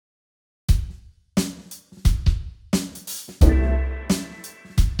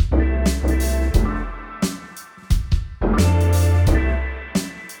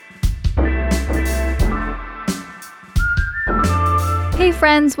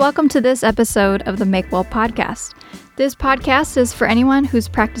friends, welcome to this episode of the Make Well podcast. This podcast is for anyone who's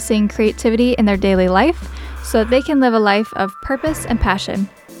practicing creativity in their daily life so that they can live a life of purpose and passion.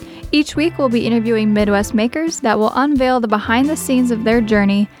 Each week, we'll be interviewing Midwest makers that will unveil the behind the scenes of their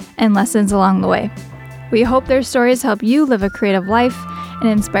journey and lessons along the way. We hope their stories help you live a creative life and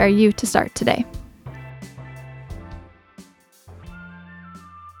inspire you to start today.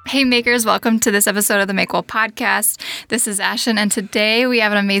 Hey makers, welcome to this episode of the Make Well podcast. This is Ashen, and today we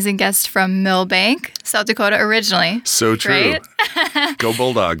have an amazing guest from Milbank, South Dakota originally. So true. Right? Go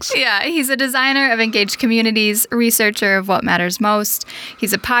Bulldogs. Yeah, he's a designer of engaged communities, researcher of what matters most.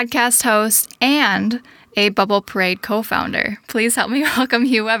 He's a podcast host and a Bubble Parade co-founder. Please help me welcome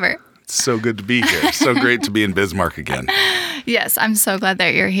Hugh Weber. So good to be here. So great to be in Bismarck again. Yes, I'm so glad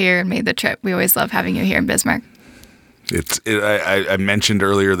that you're here and made the trip. We always love having you here in Bismarck. I mentioned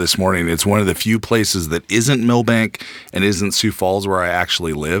earlier this morning, it's one of the few places that isn't Milbank and isn't Sioux Falls where I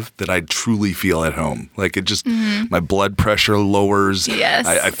actually live that I truly feel at home. Like it just, my blood pressure lowers. Yes.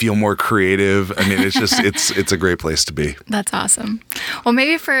 I feel more creative. I mean, it's just, it's a great place to be. That's awesome. Well,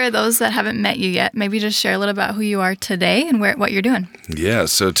 maybe for those that haven't met you yet, maybe just share a little about who you are today and what you're doing. Yeah.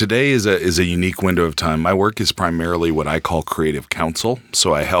 So today is a unique window of time. My work is primarily what I call creative counsel.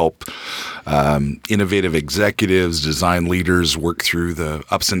 So I help innovative executives, design leaders work through the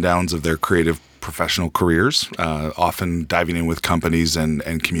ups and downs of their creative professional careers, often diving in with companies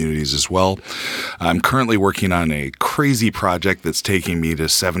and communities as well. I'm currently working on a crazy project that's taking me to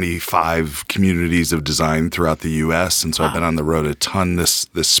 75 communities of design throughout the U.S., and so I've been on the road a ton this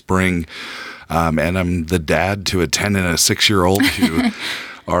spring, and I'm the dad to a 10 and a 6-year-old who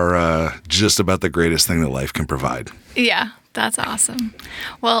are just about the greatest thing that life can provide. Yeah. That's awesome.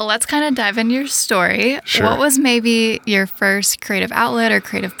 Well, let's kind of dive into your story. Sure. What was maybe your first creative outlet or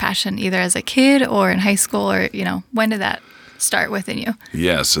creative passion, either as a kid or in high school, or, when did that start within you?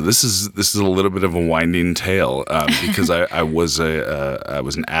 Yeah, so this is a little bit of a winding tale because I was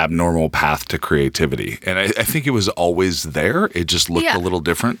an abnormal path to creativity, and I think it was always there. It just looked a little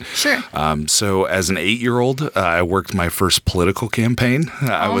different. Sure. So as an 8-year-old, I worked my first political campain.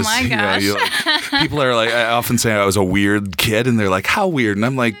 My gosh. People are like, I often say I was a weird kid, and they're like, "How weird?" And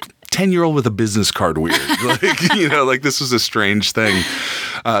I'm like, 10-year-old with a business card weird. Like this was a strange thing.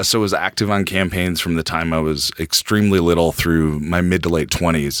 So I was active on campaigns from the time I was extremely little through my mid to late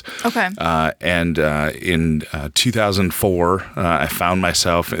 20s. Okay. And in 2004, I found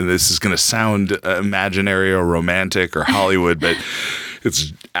myself, and this is going to sound imaginary or romantic or Hollywood, but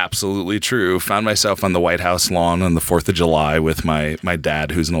it's absolutely true. Found myself on the White House lawn on the 4th of July with my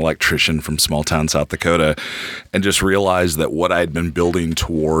dad, who's an electrician from small town South Dakota, and just realized that what I'd been building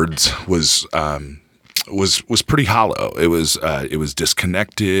towards was pretty hollow. It was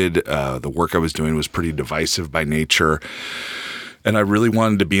disconnected. The work I was doing was pretty divisive by nature. And I really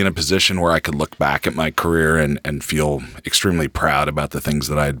wanted to be in a position where I could look back at my career and feel extremely proud about the things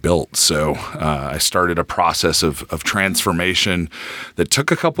that I had built. So I started a process of transformation that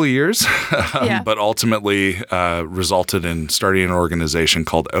took a couple of years, but ultimately resulted in starting an organization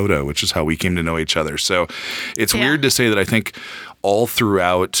called Odo, which is how we came to know each other. So it's weird to say that I think all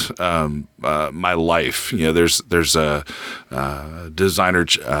throughout my life, there's a designer,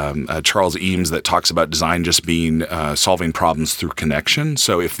 Charles Eames, that talks about design just being solving problems through connection.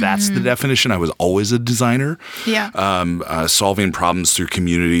 So if that's the definition, I was always a designer. Yeah. Solving problems through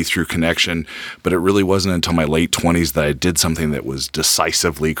community, through connection. But it really wasn't until my late 20s that I did something that was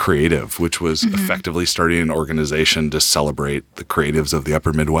decisively creative, which was effectively starting an organization to celebrate the creatives of the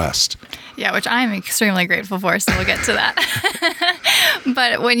Upper Midwest. Yeah, which I'm extremely grateful for, so we'll get to that.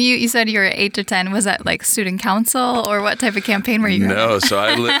 But when you said you were 8 to 10, was that like student council, or what type of campaign were you going? No, so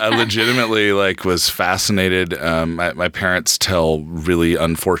I legitimately was fascinated. My parents tell really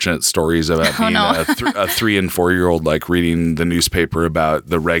unfortunate stories about being a 3 and 4-year-old, reading the newspaper about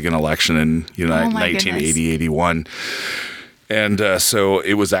the Reagan election in 1980, 81. And so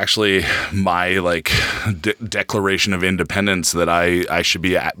it was actually my declaration of independence that I should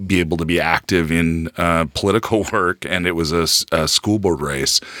be able to be active in political work, and it was a school board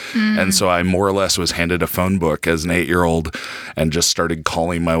race. And so I more or less was handed a phone book as an 8-year-old and just started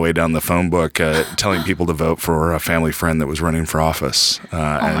calling my way down the phone book, telling people to vote for a family friend that was running for office.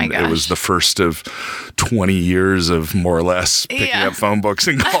 And it was the first of 20 years of more or less picking up phone books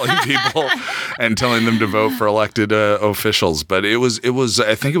and calling people and telling them to vote for elected officials. But it was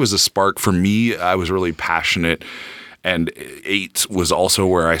I think it was a spark for me. I was really passionate And 8 was also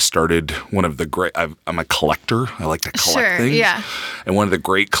where I started one of the great, I'm a collector. I like to collect things. Yeah. And one of the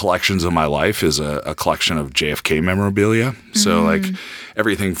great collections of my life is a collection of JFK memorabilia. So like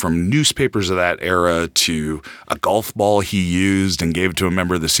everything from newspapers of that era to a golf ball he used and gave to a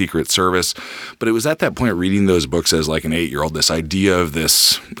member of the Secret Service. But it was at that point reading those books as like an 8-year-old, this idea of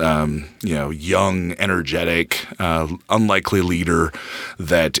this, young, energetic, unlikely leader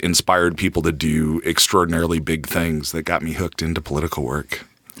that inspired people to do extraordinarily big things that got me hooked into political work.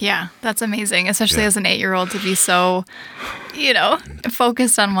 Yeah, that's amazing, especially as an 8-year-old to be so,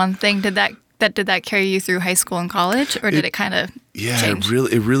 focused on one thing. Did that carry you through high school and college, or did it kind of change?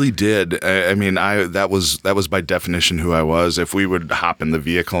 It really did. I mean, that was by definition who I was. If we would hop in the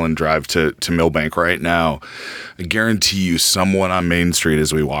vehicle and drive to Millbank right now, I guarantee you someone on Main Street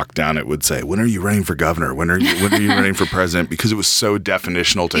as we walk down it would say, "When are you running for governor? When are you running for president?" Because it was so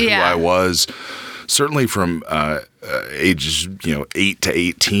definitional to who I was. Certainly from ages 8 to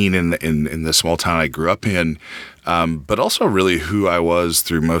 18 in the small town I grew up in, but also really who I was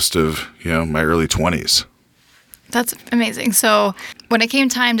through most of my early 20s. That's amazing. So when it came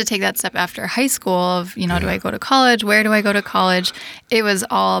time to take that step after high school of, do I go to college? Where do I go to college? It was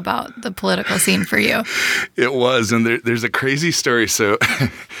all about the political scene for you. It was. And there's a crazy story. So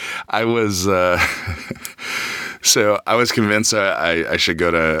I was... So I was convinced I should go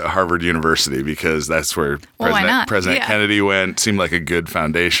to Harvard University because that's where President Kennedy went. Seemed like a good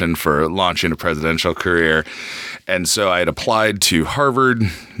foundation for launching a presidential career. And so I had applied to Harvard.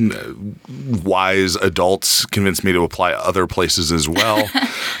 Wise adults convinced me to apply other places as well.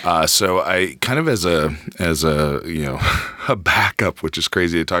 So I kind of as a a backup, which is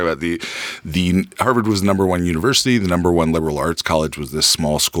crazy to talk about. The Harvard was the number one university. The number one liberal arts college was this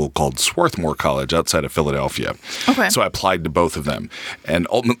small school called Swarthmore College outside of Philadelphia. Okay. So I applied to both of them and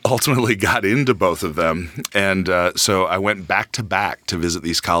ultimately got into both of them. And so I went back to back to visit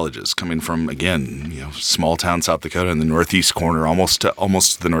these colleges, coming from, again, small town South Dakota in the northeast corner, almost to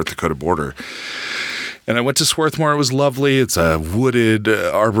the North Dakota border. And I went to Swarthmore. It was lovely. It's a wooded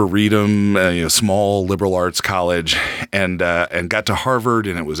arboretum, small liberal arts college, and got to Harvard,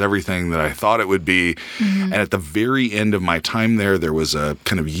 and it was everything that I thought it would be. Mm-hmm. And at the very end of my time there was a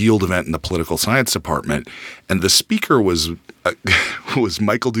kind of yield event in the political science department, and the speaker was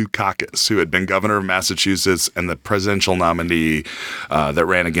Michael Dukakis, who had been governor of Massachusetts and the presidential nominee that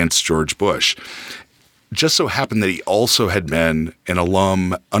ran against George Bush. Just so happened that he also had been an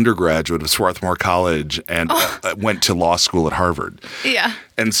alum undergraduate of Swarthmore College and went to law school at Harvard. Yeah.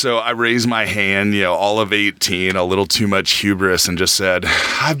 And so I raised my hand, all of 18, a little too much hubris, and just said,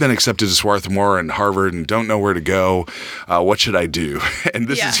 I've been accepted to Swarthmore and Harvard and don't know where to go. What should I do? And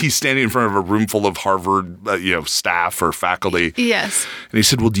this is he's standing in front of a room full of Harvard, staff or faculty. Yes. And he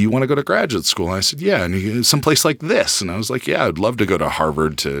said, well, do you want to go to graduate school? And I said, yeah. And he someplace like this. And I was like, yeah, I'd love to go to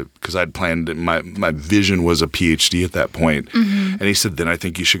Harvard because I'd planned, my vision was a PhD at that point. Mm-hmm. And he said, then I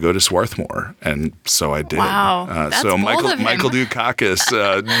think you should go to Swarthmore. And so I did. Wow. That's so bold of him. Michael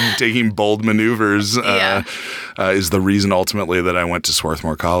Dukakis taking bold maneuvers is the reason ultimately that I went to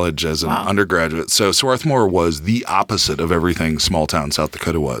Swarthmore College as an undergraduate. So Swarthmore was the opposite of everything small town South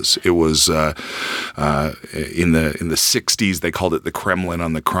Dakota was. It was in the 60s they called it the Kremlin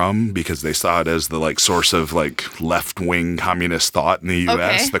on the crumb because they saw it as the source of left wing communist thought in the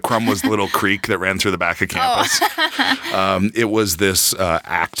U.S. Okay. The crumb was the little creek that ran through the back of campus. It was this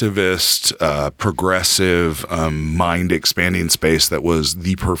activist, progressive, mind expanding space that was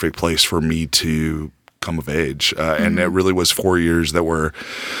the perfect place for me to come of age. And it really was 4 years that were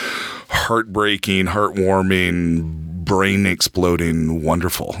heartbreaking, heartwarming, brain exploding,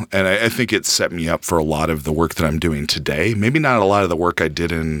 wonderful. And I think it set me up for a lot of the work that I'm doing today. Maybe not a lot of the work I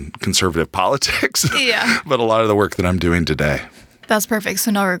did in conservative politics, but a lot of the work that I'm doing today. That's perfect.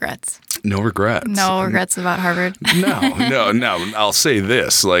 So no regrets. No regrets. No regrets about Harvard. No. I'll say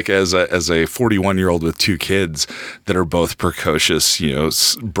this, as a 41-year-old with two kids that are both precocious,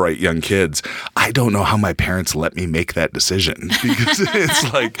 bright young kids, I don't know how my parents let me make that decision because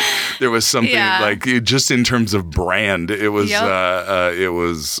it's there was something just in terms of brand, it was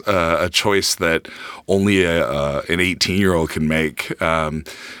a choice that only an 18-year-old can make.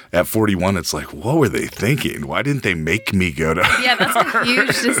 At 41, it's what were they thinking? Why didn't they make me go to Yeah, that's a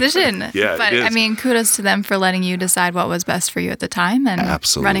huge decision. Yeah, but it is. Kudos to them for letting you decide what was best for you at the time and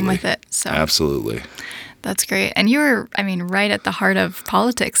running with it. So absolutely. That's great. And you were, right at the heart of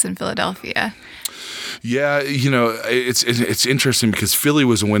politics in Philadelphia. Yeah, it's interesting because Philly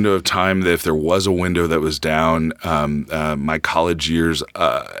was a window of time that if there was a window that was down, my college years,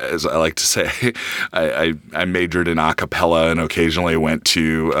 as I like to say, I majored in a cappella and occasionally went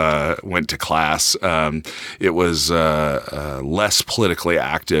to class. It was less politically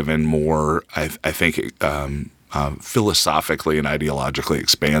active and more, I think, philosophically and ideologically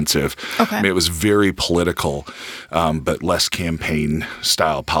expansive. Okay. I mean, it was very political, but less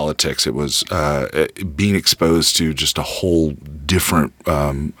campaign-style politics. It was being exposed to just a whole different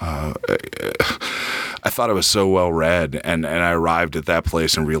I thought I was so well-read, and I arrived at that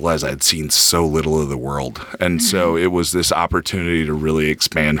place and realized I'd seen so little of the world. And so it was this opportunity to really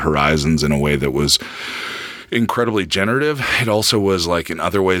expand horizons in a way that was incredibly generative. It also was, like, in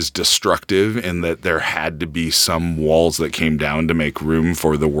other ways destructive in that there had to be some walls that came down to make room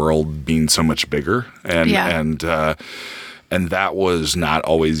for the world being so much bigger. And that was not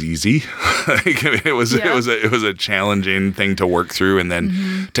always easy. It was a challenging thing to work through, and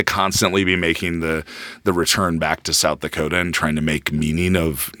then to constantly be making the return back to South Dakota and trying to make meaning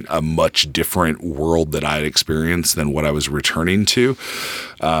of a much different world that I had experienced than what I was returning to.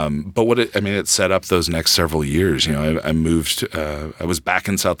 But it set up those next several years. I moved. I was back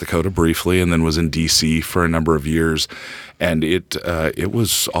in South Dakota briefly, and then was in D.C. for a number of years. And it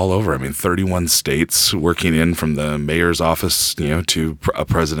was all over. 31 states, working in from the mayor's office, to a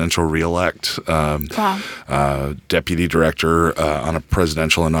presidential reelect, deputy director on a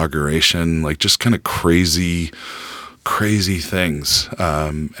presidential inauguration, like just kind of crazy things,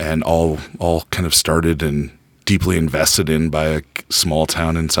 and all kind of started and deeply invested in by a small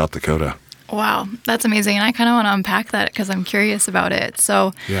town in South Dakota. Wow, that's amazing. And I kind of want to unpack that because I'm curious about it.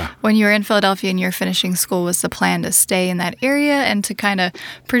 So when you were in Philadelphia and you're finishing school, was the plan to stay in that area and to kind of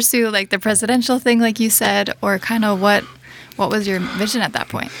pursue like the presidential thing, like you said, or kind of what was your vision at that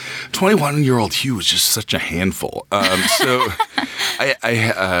point? 21-year-old Hugh was just such a handful. So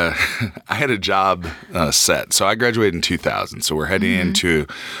I had a job set. So I graduated in 2000. So we're heading into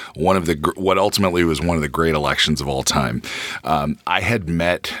what ultimately was one of the great elections of all time. I had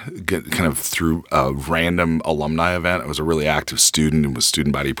met kind of through a random alumni event. I was a really active student and was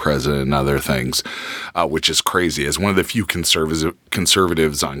student body president and other things, which is crazy. As one of the few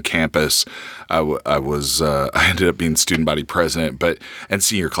conservatives on campus, I ended up being student body president, and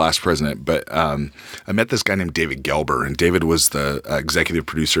senior class president. But I met this guy named David Gelber, and David was the executive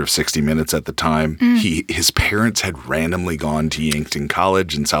producer of 60 Minutes at the time. His parents had randomly gone to Yankton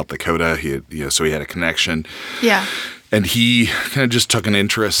College in South Dakota. So he had a connection. Yeah. And he kind of just took an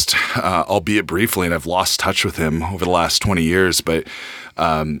interest, albeit briefly, and I've lost touch with him over the last 20 years, but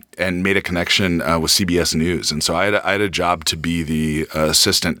and made a connection with CBS News. And so I had a job to be the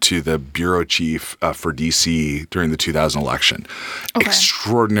assistant to the bureau chief for D.C. during the 2000 election. Okay.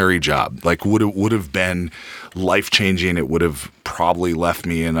 Extraordinary job. Like would have been life-changing. It would have probably left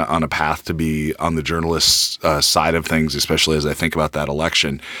me on a path to be on the journalist side of things, especially as I think about that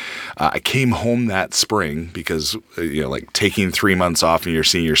election. I came home that spring because, like taking 3 months off in your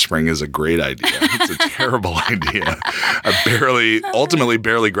senior spring is a great idea. It's a terrible idea. I ultimately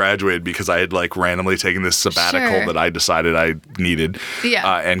barely graduated because I had like randomly taken this sabbatical that I decided I needed,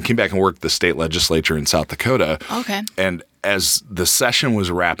 and came back and worked the state legislature in South Dakota. Okay. And as the session was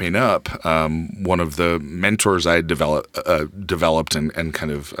wrapping up, one of the mentors I had developed and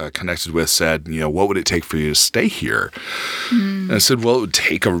kind of connected with said, what would it take for you to stay here? And I said, well, it would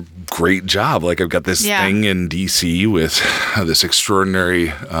take a great job. Like I've got this thing in D.C. with this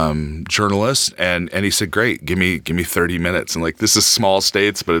extraordinary journalist, and he said, great, give me 30 minutes. And like, this is small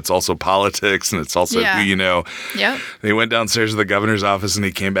states, but it's also politics, and it's also who you know. Yep. And he went downstairs to the governor's office, and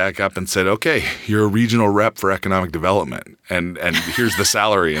he came back up and said, okay, you're a regional rep for economic development. And here's the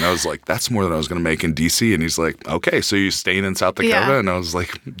salary. And I was like, that's more than I was going to make in D.C. And he's like, okay, so you're staying in South Dakota? Yeah. And I was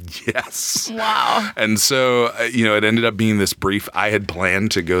like, yes. Wow. And so, it ended up being this brief. I had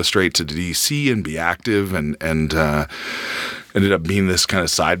planned to go straight to D.C. and be active and ended up being this kind of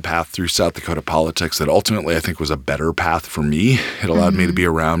side path through South Dakota politics that ultimately I think was a better path for me. It allowed me to be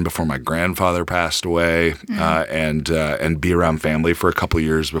around before my grandfather passed away and be around family for a couple of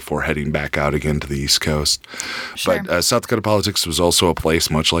years before heading back out again to the East Coast. Sure. But South Dakota politics was also a place,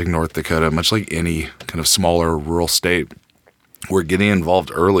 much like North Dakota, much like any kind of smaller rural state, where getting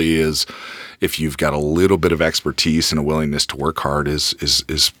involved early is, if you've got a little bit of expertise and a willingness to work hard,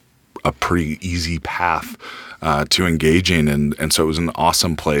 is a pretty easy path to engaging, and so it was an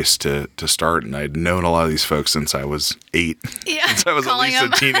awesome place to start. And I'd known a lot of these folks since I was 8, since I was at least a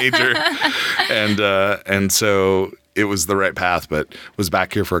teenager, and so it was the right path. But was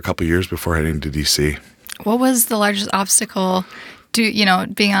back here for a couple of years before heading to DC. What was the largest obstacle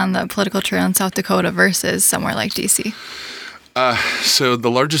being on the political trail in South Dakota versus somewhere like DC? So the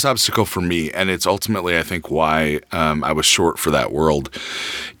largest obstacle for me, and it's ultimately, I think, why I was short for that world,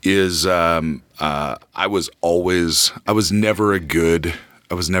 is I was never a good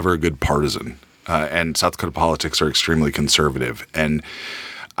partisan, and South Dakota politics are extremely conservative, and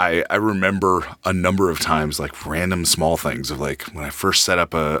I remember a number of times, like random small things of like when I first set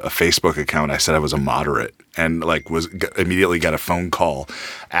up a Facebook account, I said I was a moderate, and like immediately got a phone call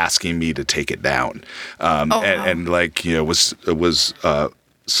asking me to take it down, and like was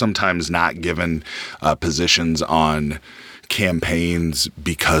sometimes not given positions on campaigns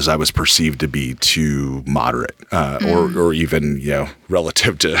because I was perceived to be too moderate, or even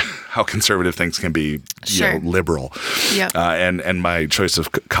relative to how conservative things can be, liberal. Yep. And my choice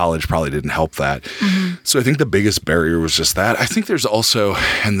of college probably didn't help that. Mm-hmm. So I think the biggest barrier was just that. I think there's also,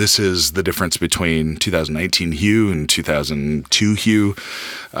 and this is the difference between 2019 Hugh and 2002 Hugh,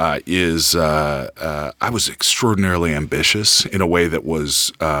 is I was extraordinarily ambitious in a way that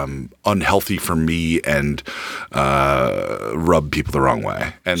was unhealthy for me and rubbed people the wrong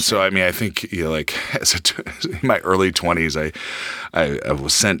way. And so, I mean, I think, like in my early 20s, I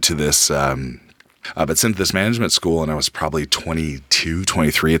was sent to this management school, and I was probably 22,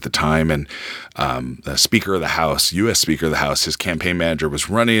 23 at the time. And the Speaker of the House, U.S. Speaker of the House, his campaign manager was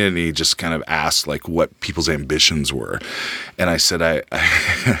running, and he just kind of asked like what people's ambitions were. And I said,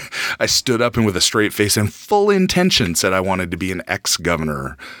 I stood up and with a straight face and full intention said I wanted to be an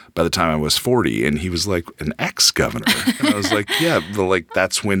ex-governor by the time I was 40. And he was like, an ex-governor? And I was like, yeah, but like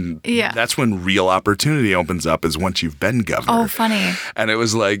that's when real opportunity opens up, is once you've been governor. Oh, funny. And it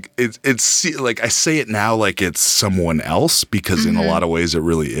was like, it's like I say it now like it's someone else, because in a lot of ways it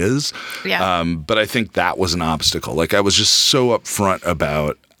really is. Yeah. But I think that was an obstacle. Like I was just so upfront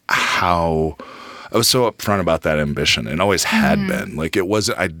about that ambition, and always had been. Like it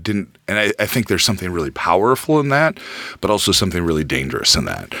wasn't, I think there's something really powerful in that, but also something really dangerous in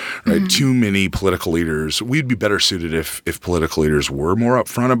that, right? Mm-hmm. Too many political leaders, we'd be better suited if political leaders were more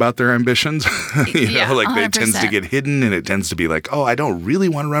upfront about their ambitions. Like 100%. It tends to get hidden, and it tends to be like, oh, I don't really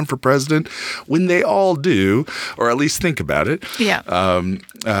want to run for president, when they all do, or at least think about it. Yeah.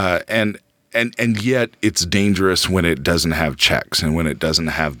 And yet it's dangerous when it doesn't have checks and when it doesn't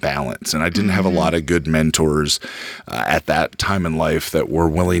have balance. And I didn't have a lot of good mentors at that time in life that were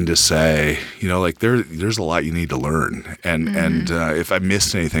willing to say, like there's a lot you need to learn. And if I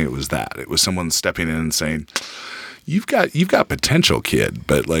missed anything, it was that. It was someone stepping in and saying, You've got potential, kid,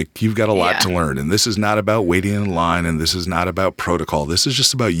 but like you've got a lot to learn. And this is not about waiting in line, and this is not about protocol. This is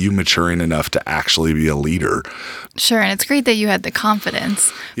just about you maturing enough to actually be a leader. Sure. And it's great that you had the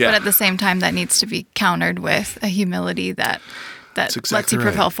confidence, but at the same time that needs to be countered with a humility that lets you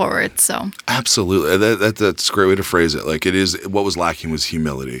propel forward. So absolutely, that's a great way to phrase it. Like it is, what was lacking was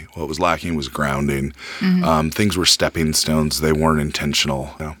humility. What was lacking was grounding. Mm-hmm. Things were stepping stones; they weren't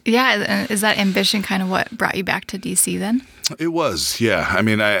intentional. Yeah, is that ambition kind of what brought you back to DC then? It was, yeah. I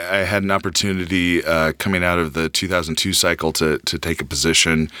mean, I had an opportunity coming out of the 2002 cycle to take a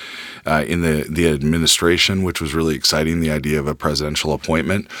position in the administration, which was really exciting, the idea of a presidential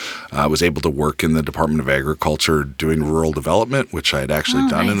appointment. I was able to work in the Department of Agriculture doing rural development, which I had actually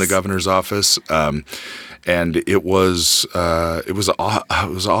done in the governor's office. And it was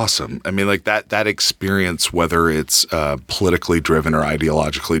awesome. I mean, like that experience, whether it's politically driven or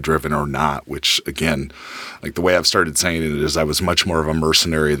ideologically driven or not, which again, like the way I've started saying it is I was much more of a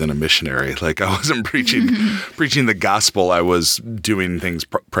mercenary than a missionary. Like I wasn't preaching the gospel. I was doing things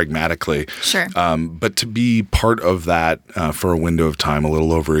pragmatically. Sure. But to be part of that for a window of time, a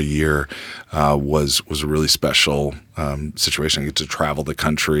little over a year, was a really special situation. I get to travel the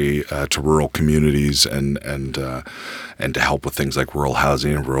country to rural communities and to help with things like rural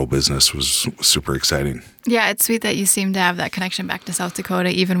housing and rural business was super exciting. Yeah, it's sweet that you seem to have that connection back to South Dakota,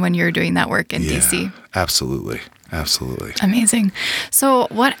 even when you're doing that work in DC. Absolutely. Amazing. So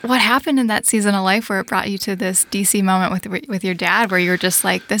what happened in that season of life where it brought you to this DC moment with your dad, where you were just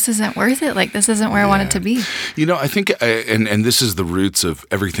like, this isn't worth it. Like, this isn't where I wanted to be. I think, and this is the roots of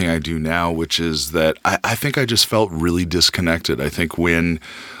everything I do now, which is that I think I just felt really disconnected. I think when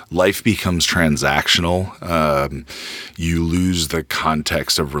life becomes transactional, you lose the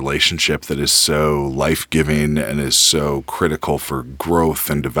context of relationship that is so life-giving and is so critical for growth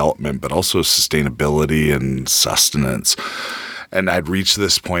and development, but also sustainability and sustenance. And I'd reached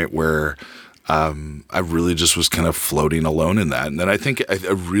this point where I really just was kind of floating alone in that. And then I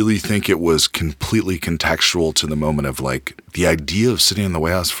really think it was completely contextual to the moment of like the idea of sitting in the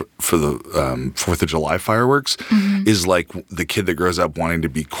White House for the 4th of July fireworks is like the kid that grows up wanting to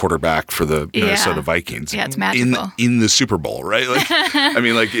be quarterback for the Minnesota Vikings. Yeah, it's magical. In the Super Bowl, right? Like, I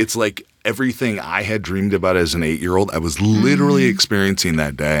mean, like, it's like everything I had dreamed about as an 8-year-old, I was literally experiencing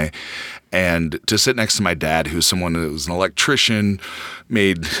that day. And to sit next to my dad, who's someone that was an electrician,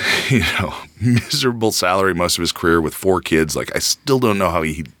 made, miserable salary most of his career with 4 kids. Like, I still don't know how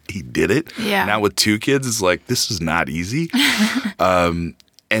he did it. Yeah. Now with 2 kids, it's like, this is not easy.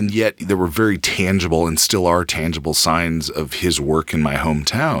 And yet there were very tangible and still are tangible signs of his work in my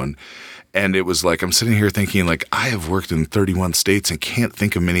hometown. And it was like, I'm sitting here thinking, like, I have worked in 31 states and can't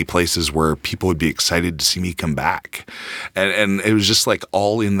think of many places where people would be excited to see me come back. And it was just like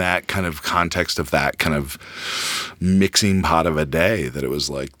all in that kind of context of that kind of mixing pot of a day that it was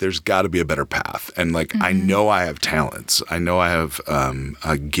like, there's got to be a better path. And like, I know I have talents. I know I have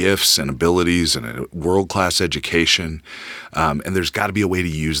gifts and abilities and a world-class education. And there's got to be a way to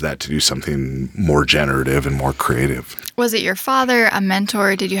use that to do something more generative and more creative. Was it your father, a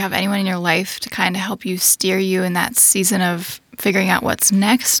mentor? Did you have anyone in your life to kind of help you steer you in that season of figuring out what's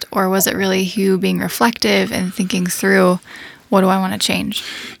next? Or was it really Hugh being reflective and thinking through, what do I want to change?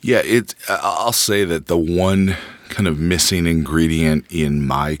 Yeah, I'll say that the one kind of missing ingredient in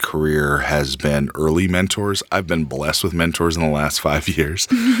my career has been early mentors. I've been blessed with mentors in the last 5 years,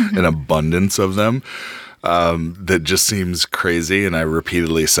 an abundance of them. That just seems crazy. And I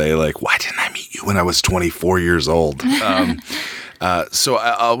repeatedly say, like, why didn't I meet you when I was 24 years old? So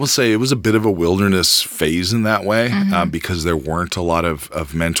I will say it was a bit of a wilderness phase in that way, because there weren't a lot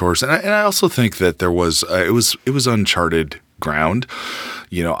of mentors. And I also think that there was, it was uncharted ground.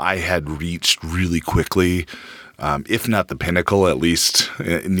 I had reached really quickly, if not the pinnacle, at least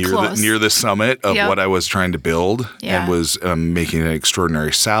near the summit of what I was trying to build, and was making an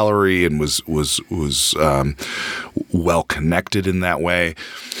extraordinary salary and was well connected in that way.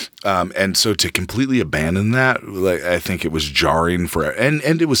 And so to completely abandon that, like, I think it was jarring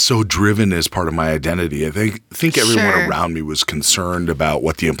and it was so driven as part of my identity. I think everyone around me was concerned about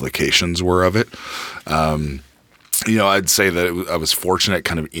what the implications were of it. I'd say that I was fortunate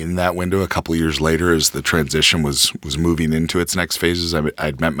kind of in that window a couple of years later as the transition was moving into its next phases.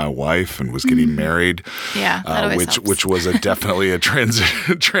 I'd met my wife and was getting married, which was definitely a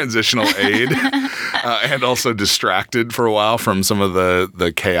transitional aid, and also distracted for a while from some of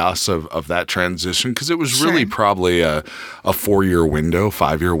the chaos of that transition, because it was really probably a 4-year window,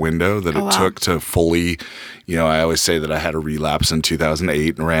 5-year window that it took to fully. I always say that I had a relapse in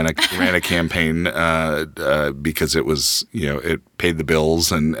 2008 and ran a campaign because it was, it paid the bills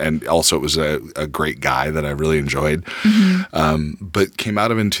and also it was a great guy that I really enjoyed. But came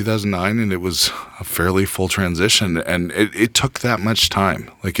out of it in 2009 and it was a fairly full transition, and it took that much time.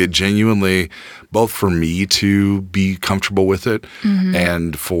 Like, it genuinely, both for me to be comfortable with it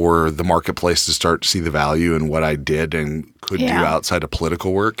and for the marketplace to start to see the value in what I did and could do outside of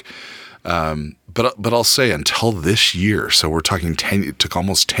political work. But I'll say until this year, so we're talking it took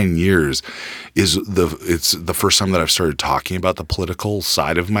almost 10 years, it's the first time that I've started talking about the political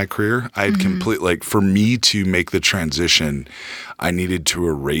side of my career. I had for me to make the transition, I needed to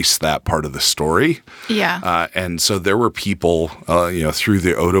erase that part of the story. Yeah. And so there were people, through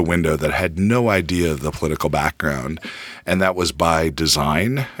the Oda window that had no idea of the political background. And that was by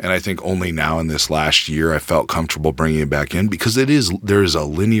design. And I think only now in this last year I felt comfortable bringing it back in, because there is a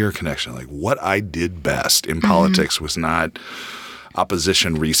linear connection. Like, what I did best in politics was not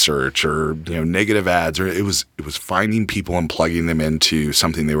opposition research or negative ads, or it was finding people and plugging them into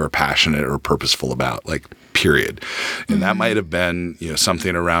something they were passionate or purposeful about, like, period. And that might have been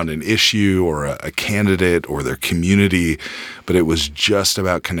something around an issue or a candidate or their community, but it was just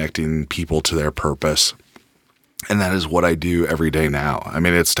about connecting people to their purpose. And that is what I do every day now. I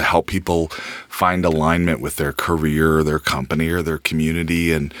mean, it's to help people find alignment with their career or their company or their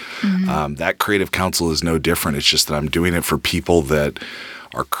community. And that creative counsel is no different. It's just that I'm doing it for people that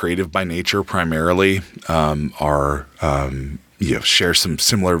are creative by nature primarily, share some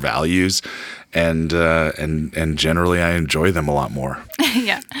similar values, and generally I enjoy them a lot more.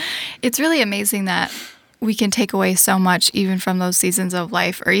 Yeah. It's really amazing that we can take away so much even from those seasons of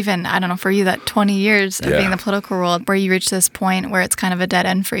life, or even, I don't know, for you, that 20 years of being in the political world where you reach this point where it's kind of a dead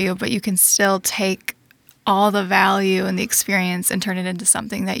end for you, but you can still take all the value and the experience and turn it into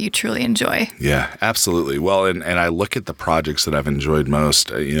something that you truly enjoy. Yeah, absolutely. Well, and I look at the projects that I've enjoyed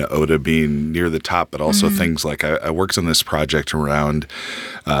most, Oda being near the top, but also things like I worked on this project around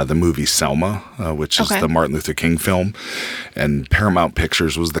the movie Selma, which is the Martin Luther King film. And Paramount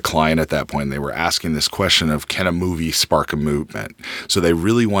Pictures was the client at that point. They were asking this question of, can a movie spark a movement? So they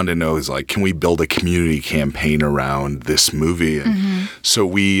really wanted to know, is like, can we build a community campaign around this movie? And so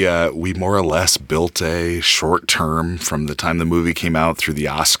we more or less built a short term from the time the movie came out through the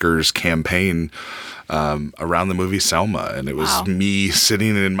Oscars campaign around the movie Selma. And it was me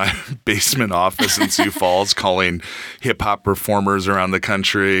sitting in my basement office in Sioux Falls calling hip hop performers around the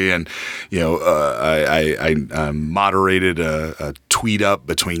country. And, I moderated a tweet up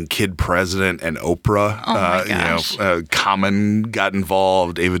between Kid President and Oprah. Oh my gosh. Common got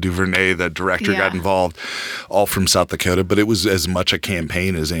involved. Ava DuVernay, the director, got involved, all from South Dakota. But it was as much a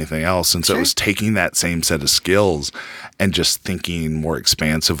campaign as anything else. And so it was taking that same set of skills and just thinking more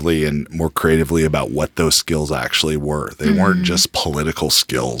expansively and more creatively about what those skills actually were. They weren't just political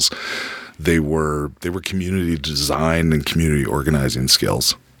skills. They were community design and community organizing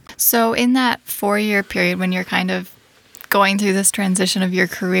skills. So in that 4-year period when you're kind of going through this transition of your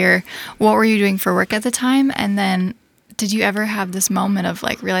career, what were you doing for work at the time? And then did you ever have this moment of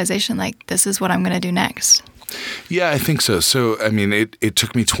like realization, like, this is what I'm going to do next? Yeah, I think so. So, I mean, it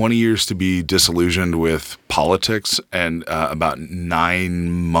took me 20 years to be disillusioned with politics and about 9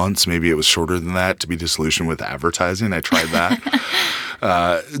 months, maybe it was shorter than that, to be disillusioned with advertising. I tried that.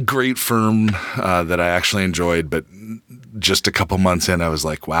 Great firm that I actually enjoyed, but just a couple months in, I was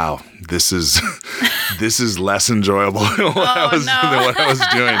like, wow, this is less enjoyable than what I was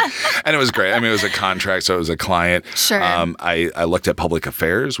doing. And it was great. I mean, it was a contract, so it was a client. Sure. I looked at public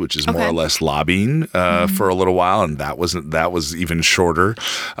affairs, which is more or less lobbying for a little while, and that was even shorter.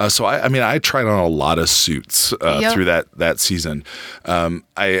 So I tried on a lot of suits through that season.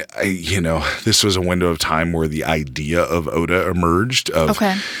 This was a window of time where the idea of Oda emerged. Of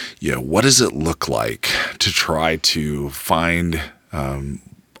what does it look like to try to find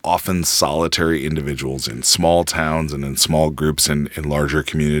often solitary individuals in small towns and in small groups in larger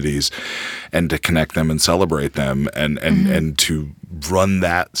communities, and to connect them and celebrate them and to run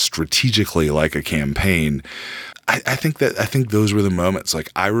that strategically like a campaign. I think those were the moments.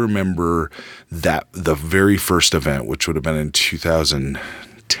 Like, I remember that the very first event, which would have been in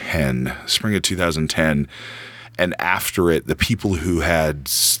 2010, spring of 2010, and after it, the people who had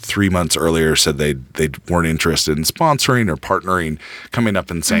 3 months earlier said they weren't interested in sponsoring or partnering, coming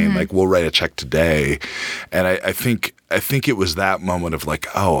up and saying, like, we'll write a check today. And I think it was that moment of like,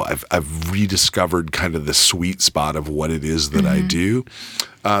 oh, I've rediscovered kind of the sweet spot of what it is that I do.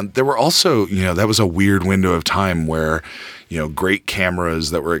 There were also, that was a weird window of time where, great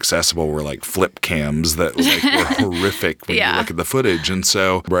cameras that were accessible were like flip cams that were horrific when you look at the footage. And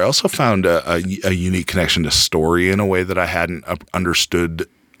so where I also found a unique connection to story in a way that I hadn't understood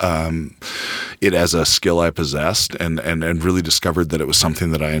it as a skill I possessed, and really discovered that it was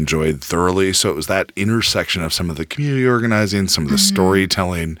something that I enjoyed thoroughly. So it was that intersection of some of the community organizing, some of the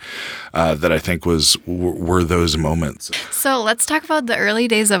storytelling that I think were those moments. So let's talk about the early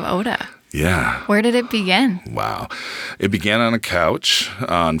days of Oda. Yeah. Where did it begin? Wow. It began on a couch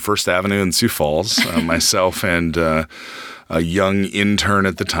on First Avenue in Sioux Falls. Myself and a young intern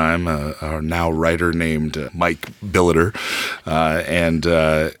at the time, a now writer named Mike Billiter, and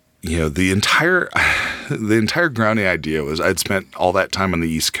the entire grounding idea was I'd spent all that time on the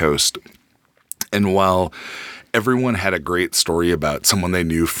East Coast, and while everyone had a great story about someone they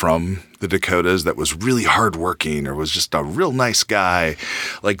knew from the Dakotas that was really hardworking or was just a real nice guy,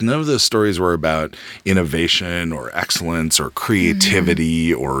 like, none of those stories were about innovation or excellence or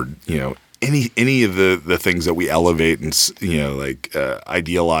creativity or any of the things that we elevate and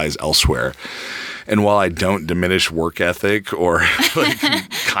idealize elsewhere. And while I don't diminish work ethic or like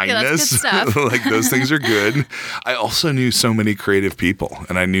kindness, like those things are good, I also knew so many creative people,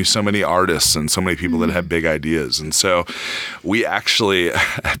 and I knew so many artists and so many people that had big ideas. And so we actually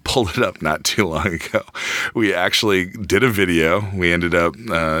pulled it up not too long ago. We actually did a video. We ended up,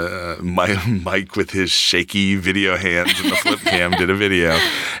 Mike with his shaky video hands and the flip cam did a video.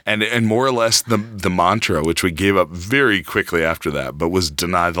 And more or less the mantra, which we gave up very quickly after that, but was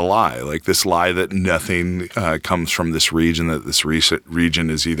deny the lie. Like, this lie that nothing comes from this region, that this region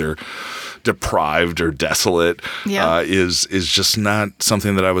is either deprived or desolate, is just not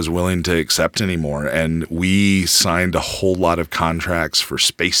something that I was willing to accept anymore. And we signed a whole lot of contracts for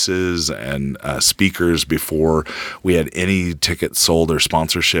spaces and speakers before we had any tickets sold or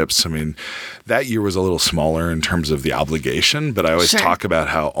sponsorships. I mean, that year was a little smaller in terms of the obligation, but I always talk about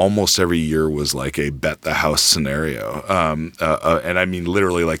how almost every year was like a bet the house scenario. And I mean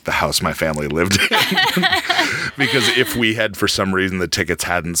literally like the house my family lived in. Because if we had, for some reason, the tickets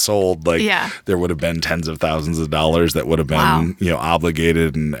hadn't sold, like there would have been tens of thousands of dollars that would have been,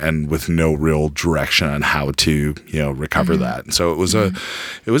 obligated and with no real direction on how to, recover that. And so it was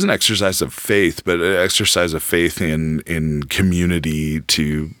an exercise of faith, but an exercise of faith in community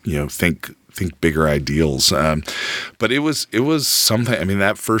to, think bigger ideals. But it was something. I mean,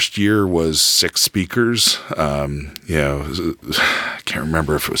 that first year was 6 speakers. I can't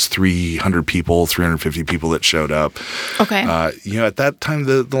remember if it was 300 people, 350 people that showed up. Okay. At that time,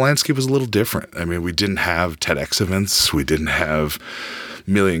 the landscape was a little different. I mean, we didn't have TEDx events. We didn't have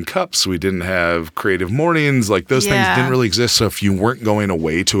Million Cups. We didn't have creative mornings. Like those things didn't really exist. So if you weren't going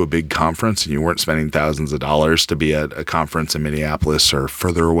away to a big conference and you weren't spending thousands of dollars to be at a conference in Minneapolis or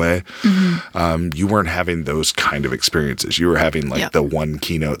further away, you weren't having those kind of experiences. You were having like the one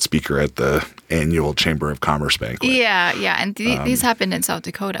keynote speaker at the annual Chamber of Commerce banquet. Yeah. And these happened in South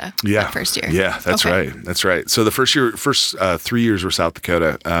Dakota that first year. Yeah, that's right. That's right. So the first 3 years were South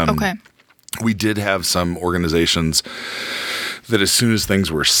Dakota. Okay. We did have some organizations that as soon as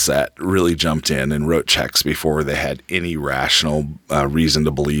things were set, really jumped in and wrote checks before they had any rational reason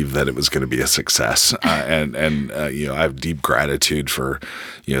to believe that it was going to be a success. And I have deep gratitude for,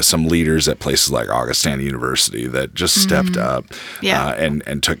 some leaders at places like Augustana University that just stepped up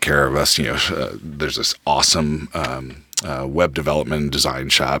and took care of us. There's this awesome web development and design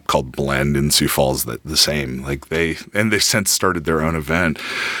shop called Blend in Sioux Falls that the same. Like they've since started their own event.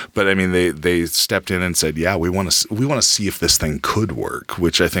 But I mean they stepped in and said, yeah, we want to see if this thing could work,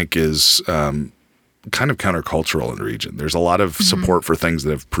 which I think is kind of countercultural in the region. There's a lot of support for things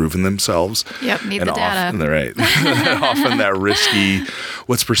that have proven themselves. Yep, need the data. Right. Often that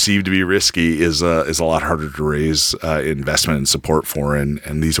what's perceived to be risky is a lot harder to raise investment and support for, and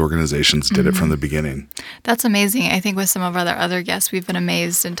these organizations did it from the beginning. That's amazing. I think with some of our other guests, we've been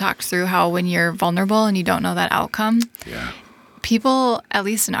amazed and talked through how when you're vulnerable and you don't know that outcome, people, at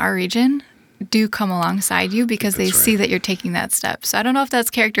least in our region, do come alongside you because they see that you're taking that step. So I don't know if that's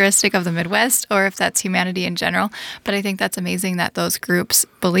characteristic of the Midwest or if that's humanity in general, but I think that's amazing that those groups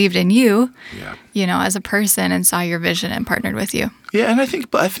believed in you, as a person and saw your vision and partnered with you. Yeah, and I think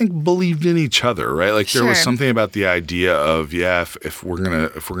believed in each other, right? Like there was something about the idea of if we're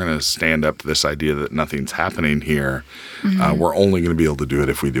gonna stand up to this idea that nothing's happening here, we're only going to be able to do it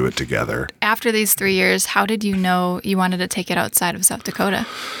if we do it together. After these 3 years, how did you know you wanted to take it outside of South Dakota?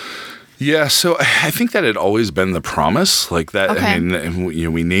 Yeah, so I think that had always been the promise, like that. Okay. I mean,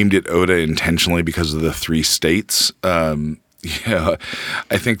 we named it ODA intentionally because of the 3 states. I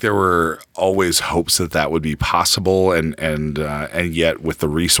think there were always hopes that would be possible, and yet with the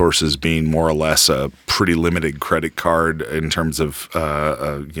resources being more or less a pretty limited credit card in terms of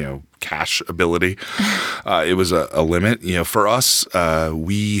cash ability, it was a limit. For us,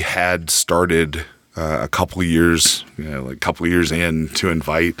 we had started a couple of years in to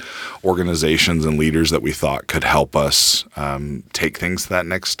invite organizations and leaders that we thought could help us take things to that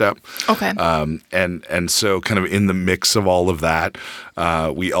next step. Okay. And so kind of in the mix of all of that,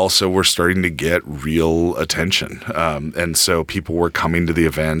 we also were starting to get real attention. And so people were coming to the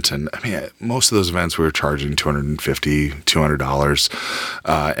event, and I mean, most of those events we were charging $250,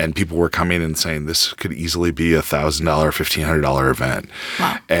 $200, and people were coming and saying this could easily be $1,000, $1,500 event.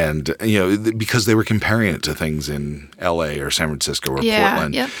 Wow. And because they were comparing it to things in LA or San Francisco or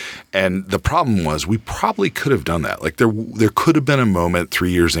Portland. Yep. And the problem was we probably could have done that. Like there could have been a moment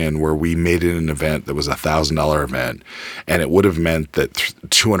 3 years in where we made it an event that was $1,000 event, and it would have meant that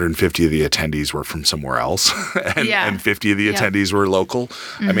 250 of the attendees were from somewhere else and 50 of the attendees were local.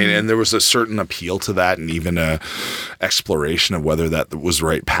 I mean, and there was a certain appeal to that and even a exploration of whether that was the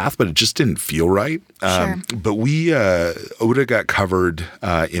right path, but it just didn't feel right. But we, ODA got covered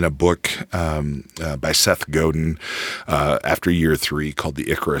in a book by Seth Godin after year 3 called The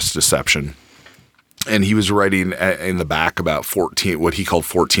Icarus Deception. And he was writing in the back about 14, what he called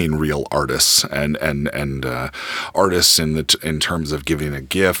 14 real artists, and artists in terms of giving a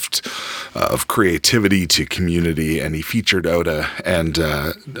gift of creativity to community. And he featured ODA. And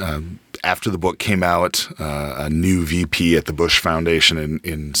after the book came out, a new VP at the Bush Foundation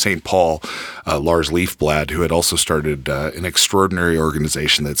in St. Paul, Lars Leafblad, who had also started an extraordinary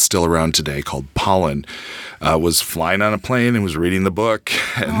organization that's still around today called Pollen, was flying on a plane and was reading the book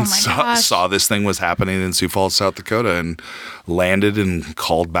and saw this thing was happening in Sioux Falls, South Dakota, and landed and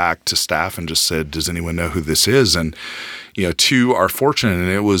called back to staff and just said, does anyone know who this is? And, to our fortune, and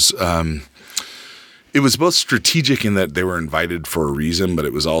it was both strategic in that they were invited for a reason, but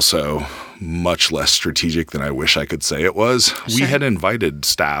it was also much less strategic than I wish I could say it was. Sure. We had invited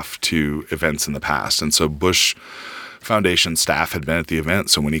staff to events in the past, and so Bush Foundation staff had been at the event.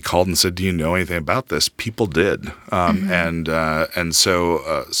 So when he called and said, "Do you know anything about this?" people did. And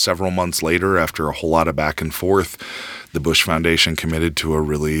so several months later, after a whole lot of back and forth, the Bush Foundation committed to a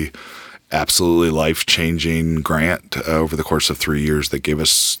really absolutely life-changing grant over the course of 3 years that gave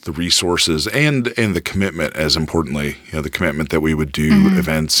us the resources and the commitment, as importantly, the commitment that we would do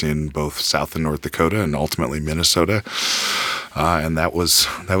events in both South and North Dakota and ultimately Minnesota. And that was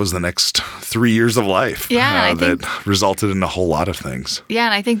the next 3 years of life that resulted in a whole lot of things. Yeah,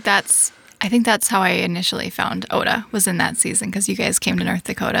 and I think that's how I initially found ODA, was in that season, because you guys came to North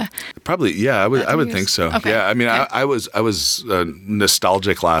Dakota. Probably, yeah, I would think so. Okay. Yeah, I mean, okay. I was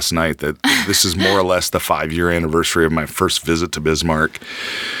nostalgic last night that this is more or less the 5-year anniversary of my first visit to Bismarck,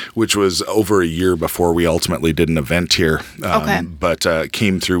 which was over a year before we ultimately did an event here. But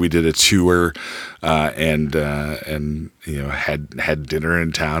came through, we did a tour, and had dinner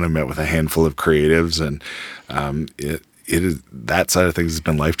in town and met with a handful of creatives, and it is, that side of things has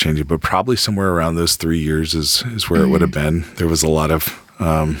been life-changing, but probably somewhere around those 3 years is where it would have been. There was a lot of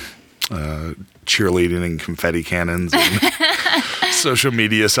cheerleading and confetti cannons and social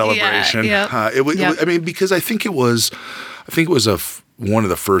media celebration. Because I think it was one of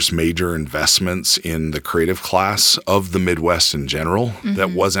the first major investments in the creative class of the Midwest in general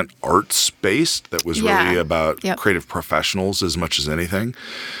that wasn't arts-based, that was really about creative professionals as much as anything.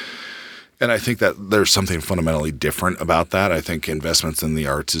 And I think that there's something fundamentally different about that. I think investments in the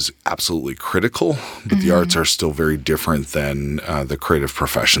arts is absolutely critical, but the arts are still very different than the creative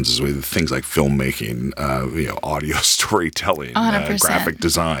professions, as with things like filmmaking, audio storytelling, graphic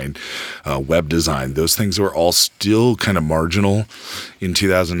design, web design. Those things were all still kind of marginal in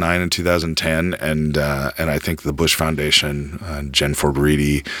 2009 and 2010. And I think the Bush Foundation, Jen Ford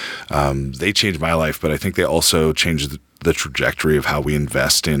Reedy, they changed my life, but I think they also changed the trajectory of how we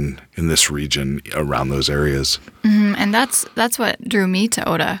invest in this region around those areas. And that's what drew me to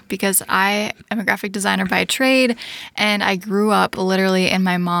ODA, because I am a graphic designer by trade, and I grew up literally in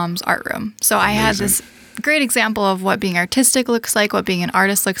my mom's art room. So I had this great example of what being artistic looks like, what being an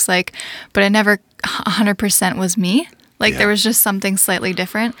artist looks like, but it never 100% was me. There was just something slightly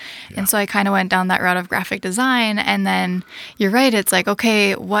different. And so I kind of went down that route of graphic design. And then you're right, it's like,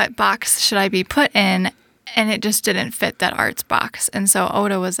 okay, what box should I be put in? And it just didn't fit that arts box. And so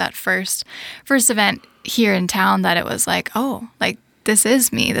ODA was that first event here in town that it was like, oh, like, this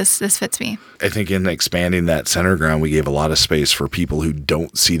is me. This fits me. I think in expanding that center ground, we gave a lot of space for people who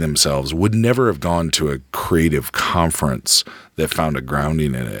don't see themselves, would never have gone to a creative conference that found a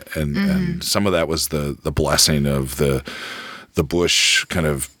grounding in it. And some of that was the blessing of the Bush kind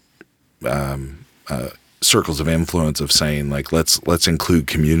of circles of influence of saying, like, let's include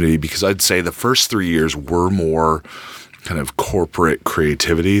community, because I'd say the first 3 years were more kind of corporate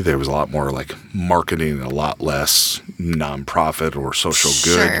creativity. There was a lot more like marketing and a lot less nonprofit or social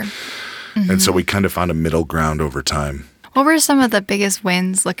good. And so we kind of found a middle ground over time. What were some of the biggest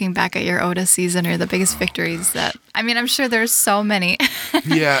wins looking back at your ODA season, or the biggest victories that, I mean, I'm sure there's so many.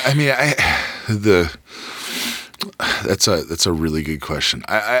 Yeah, I mean, that's a really good question.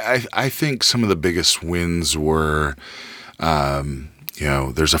 I think some of the biggest wins were,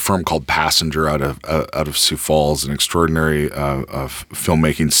 there's a firm called Passenger out of Sioux Falls, an extraordinary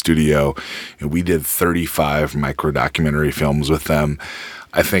filmmaking studio. And we did 35 micro-documentary films with them.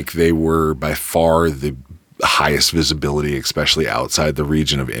 I think they were by far the highest visibility, especially outside the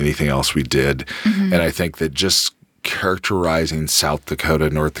region, of anything else we did. And I think that just characterizing South Dakota,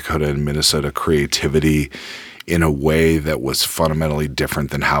 North Dakota, and Minnesota creativity in a way that was fundamentally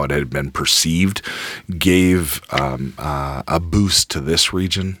different than how it had been perceived gave a boost to this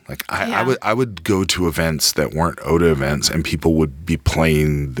region. Like I would go to events that weren't ODA events, and people would be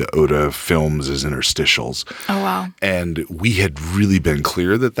playing the ODA films as interstitials. Oh, wow. And we had really been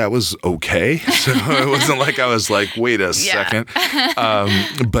clear that was okay. So it wasn't like I was like, wait a second.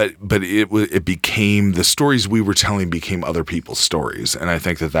 But it became, the stories we were telling became other people's stories. And I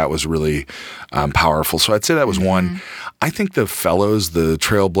think that was really powerful. So I'd say that was one. I think the fellows, the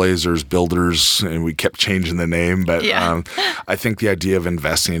trailblazers, builders, and we kept changing the name, but I think the idea of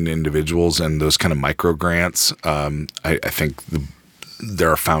investing in individuals and those kind of micro grants, I think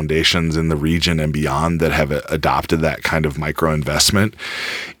there are foundations in the region and beyond that have adopted that kind of micro investment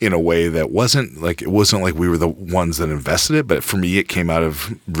in a way that wasn't like we were the ones that invested it, but for me it came out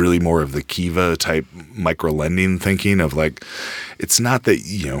of really more of the Kiva type micro lending thinking of like, it's not that,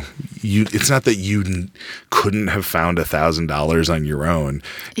 it's not that you couldn't have found $1,000 on your own.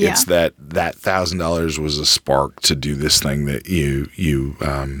 Yeah. It's that $1,000 was a spark to do this thing that you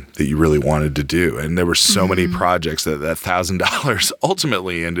really wanted to do. And there were so many projects that $1,000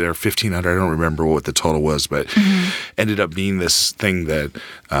 ultimately ended, or $1,500, I don't remember what the total was, but ended up being this thing that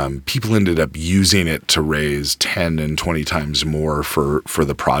people ended up using it to raise 10 and 20 times more for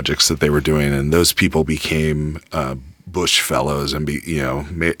the projects that they were doing. And those people became Bush fellows and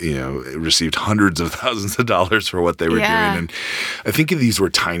received hundreds of thousands of dollars for what they were doing. And I think these were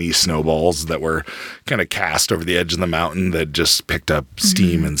tiny snowballs that were kind of cast over the edge of the mountain that just picked up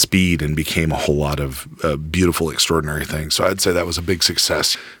steam and speed and became a whole lot of beautiful, extraordinary things. So I'd say that was a big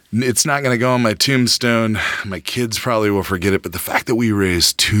success. It's not going to go on my tombstone. My kids probably will forget it, but the fact that we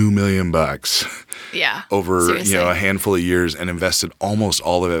raised $2 million over seriously. A handful of years and invested almost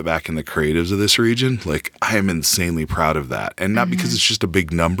all of it back in the creatives of this region, like I am insanely proud of that. And not because it's just a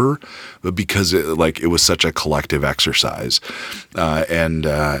big number, but because it was such a collective exercise, and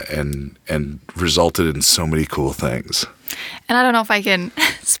resulted in so many cool things. And I don't know if I can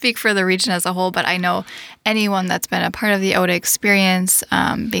speak for the region as a whole, but I know anyone that's been a part of the ODA experience,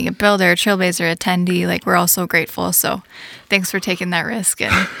 being a builder, trailblazer, attendee, like we're all so grateful. So thanks for taking that risk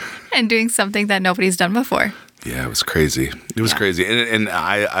and doing something that nobody's done before. Yeah, it was crazy. It was crazy. And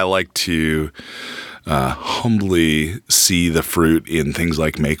I like to humbly see the fruit in things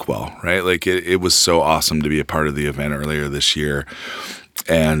like Makewell, right? Like it was so awesome to be a part of the event earlier this year.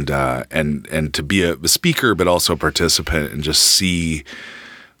 And to be a speaker, but also a participant, and just see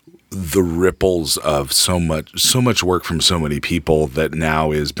the ripples of so much work from so many people that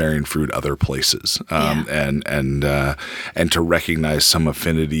now is bearing fruit other places, and to recognize some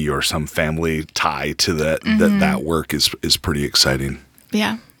affinity or some family tie to that work is pretty exciting.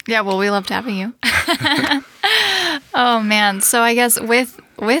 Yeah. Well, we loved having you. Oh man. So I guess with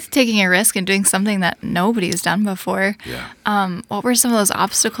taking a risk and doing something that nobody's done before, what were some of those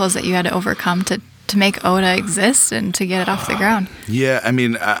obstacles that you had to overcome to make ODA exist and to get it off the ground? Yeah, I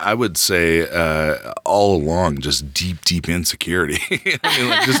mean, I would say all along, just deep insecurity. I mean,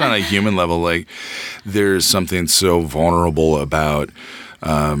 like just on a human level, like there's something so vulnerable about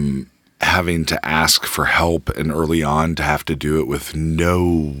having to ask for help, and early on to have to do it with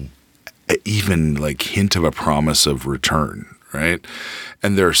no even like hint of a promise of return, right?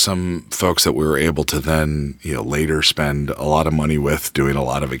 And there are some folks that we were able to then, later spend a lot of money with doing a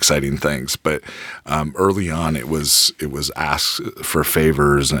lot of exciting things. But early on, it was ask for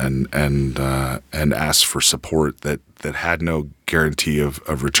favors and ask for support that had no guarantee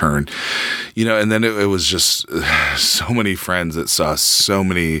of return, And then it was just so many friends that saw so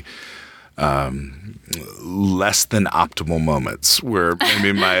many less than optimal moments where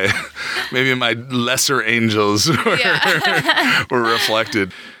maybe my lesser angels were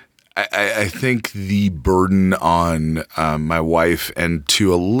reflected. I think the burden on my wife, and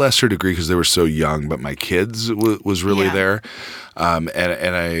to a lesser degree because they were so young, but my kids was really there, and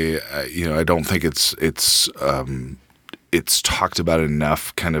I don't think it's talked about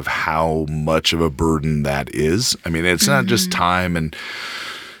enough, kind of how much of a burden that is. I mean, it's not just time, and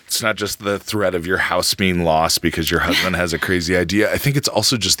it's not just the threat of your house being lost because your husband has a crazy idea. I think it's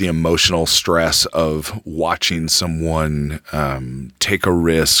also just the emotional stress of watching someone take a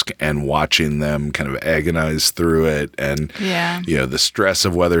risk and watching them kind of agonize through it, and the stress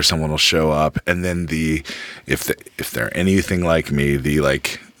of whether someone will show up, and then if they're anything like me, the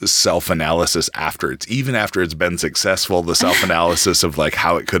self-analysis after it's been successful, the self-analysis of like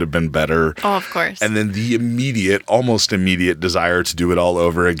how it could have been better. Oh, of course. And then the almost immediate desire to do it all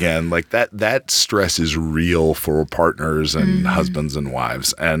over again. Like that stress is real for partners and husbands and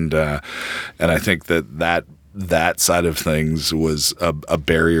wives. And I think that side of things was a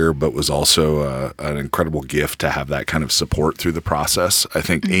barrier, but was also an incredible gift to have that kind of support through the process. I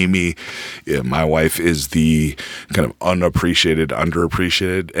think Amy, my wife, is the kind of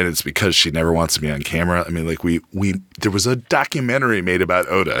underappreciated, and it's because she never wants to be on camera. I mean, like there was a documentary made about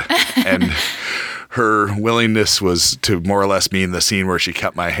Oda, and her willingness was to more or less be in the scene where she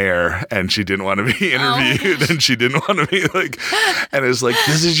cut my hair, and she didn't want to be interviewed, and she didn't want to be like, and it's like,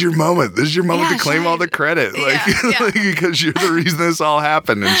 this is your moment. This is your moment to claim all the credit. Like, because you're the reason this all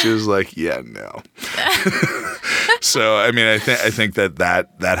happened. And she was like, yeah, no. So, I mean, I think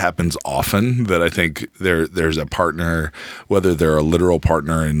that happens often, that I think there's a partner, whether they're a literal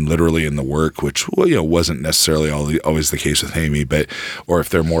partner and literally in the work, which, wasn't necessarily always the case with Amy, or if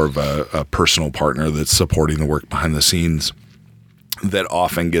they're more of a personal partner that's supporting the work behind the scenes, that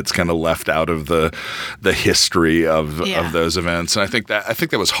often gets kind of left out of the history of those events. And I think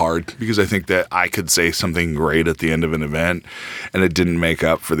that was hard because I think that I could say something great at the end of an event and it didn't make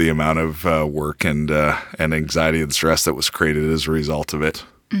up for the amount of work and anxiety and stress that was created as a result of it.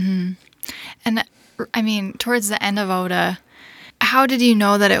 Mm-hmm. And I mean, towards the end of ODA, how did you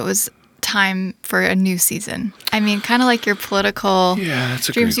know that it was time for a new season? I mean, kind of like your political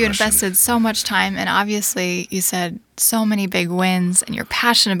dreams, you invested so much time, and obviously you said so many big wins, and you're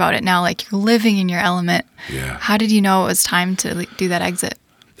passionate about it now, like you're living in your element. Yeah. How did you know it was time to do that exit?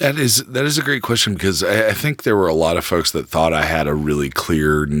 That is a great question because I think there were a lot of folks that thought I had a really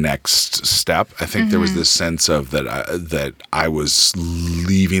clear next step. I think there was this sense of that I was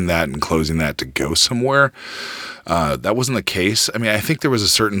leaving that and closing that to go somewhere. That wasn't the case. I mean, I think there was a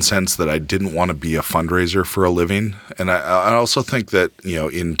certain sense that I didn't want to be a fundraiser for a living. And I also think that,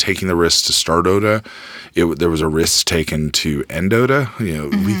 in taking the risk to start ODA, there was a risk taken to end ODA.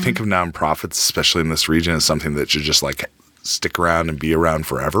 We think of nonprofits, especially in this region, as something that should just like stick around and be around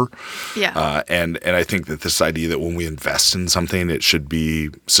forever. Yeah. And I think that this idea that when we invest in something, it should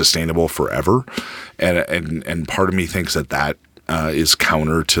be sustainable forever. And part of me thinks that is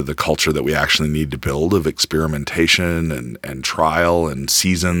counter to the culture that we actually need to build of experimentation and trial and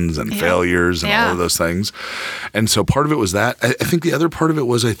seasons and failures and all of those things. And so part of it was that. I think the other part of it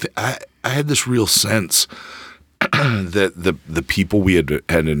was I had this real sense that the people we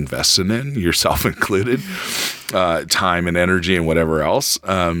had invested in, yourself included, time and energy and whatever else,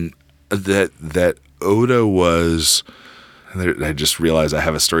 that ODA was. I just realized I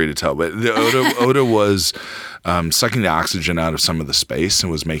have a story to tell, but ODA was sucking the oxygen out of some of the space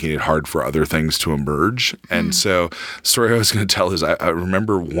and was making it hard for other things to emerge. And so the story I was going to tell is I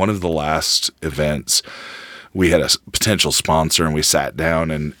remember one of the last events, we had a potential sponsor and we sat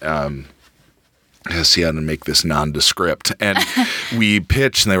down and see how to make this nondescript. And we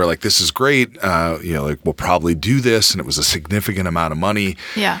pitched and they were like, this is great. We'll probably do this. And it was a significant amount of money.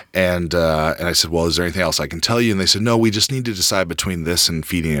 Yeah. And I said, well, is there anything else I can tell you? And they said, no, we just need to decide between this and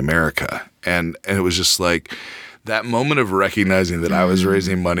Feeding America. And it was just like that moment of recognizing that I was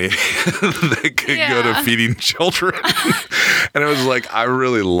raising money that could go to feeding children. And it was like, I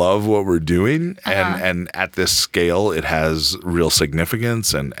really love what we're doing. And at this scale, it has real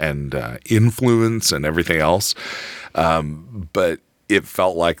significance and influence and everything else. But it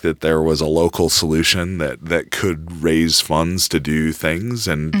felt like that there was a local solution that could raise funds to do things.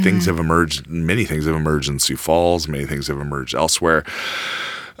 And things have emerged, many things have emerged in Sioux Falls, many things have emerged elsewhere.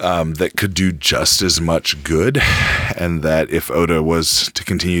 That could do just as much good, and that if ODA was to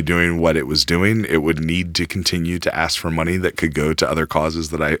continue doing what it was doing, it would need to continue to ask for money that could go to other causes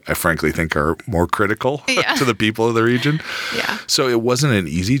that I frankly think are more critical to the people of the region. Yeah. So it wasn't an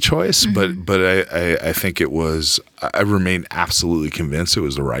easy choice, but I think it was. I remain absolutely convinced it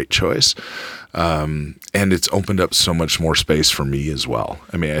was the right choice. And it's opened up so much more space for me as well.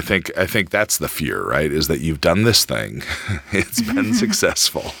 I mean, I think that's the fear, right? Is that you've done this thing, it's been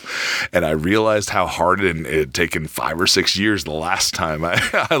successful, and I realized how hard it had taken 5 or 6 years the last time I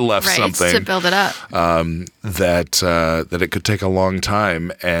left something to build it up. That it could take a long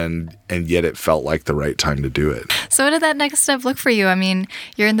time, and yet it felt like the right time to do it. So, what did that next step look for you? I mean,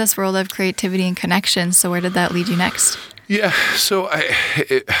 you're in this world of creativity and connection. So, where did that lead you next? Yeah, so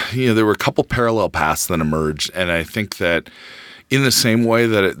there were a couple parallel paths that emerged, and I think that in the same way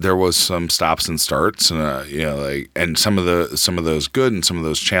that there was some stops and starts, and and some of those good and some of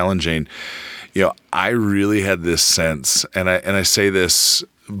those challenging, I really had this sense, and I say this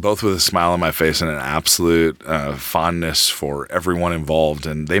both with a smile on my face and an absolute fondness for everyone involved,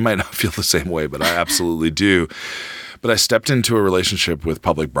 and they might not feel the same way, but I absolutely do. But I stepped into a relationship with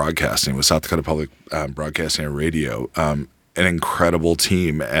public broadcasting, with South Dakota Public Broadcasting and Radio, an incredible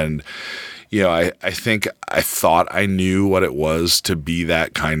team. And, I think I thought I knew what it was to be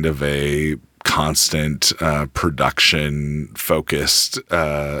that kind of a constant production-focused,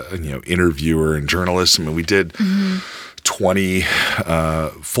 interviewer and journalist. I mean, we did 20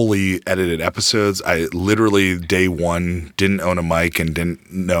 fully edited episodes. I literally, day one, didn't own a mic and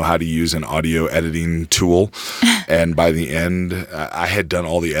didn't know how to use an audio editing tool. And by the end, I had done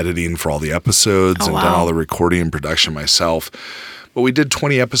all the editing for all the episodes done all the recording and production myself. But we did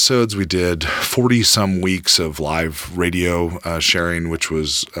 20 episodes. We did 40-some weeks of live radio sharing, which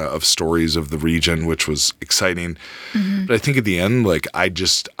was of stories of the region, which was exciting. But I think at the end, like I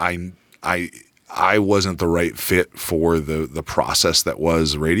wasn't the right fit for the process that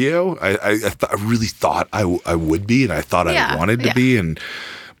was radio. I really thought I would be, and I thought I wanted to be,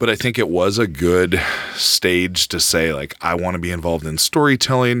 But I think it was a good stage to say, like, I want to be involved in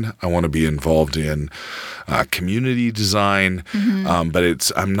storytelling. I want to be involved in community design.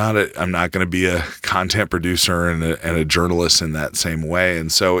 But I'm not going to be a content producer and a journalist in that same way.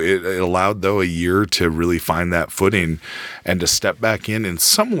 And so it allowed, though, a year to really find that footing and to step back in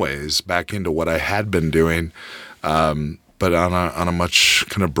some ways, back into what I had been doing, but on a much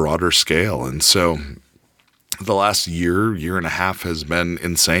kind of broader scale. And so the last year and a half has been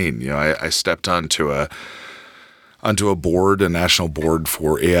insane. I stepped onto a board, a national board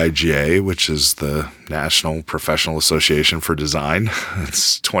for AIGA, which is the National Professional Association for Design.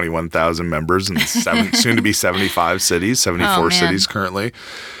 It's 21,000 members and soon to be 75 cities, 74 cities currently.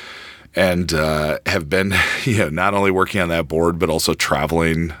 And have been, not only working on that board, but also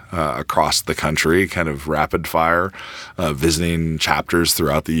traveling across the country, kind of rapid fire, visiting chapters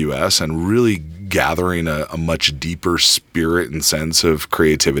throughout the U.S. and really gathering a much deeper spirit and sense of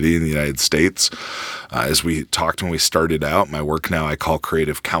creativity in the United States. As we talked when we started out, my work now I call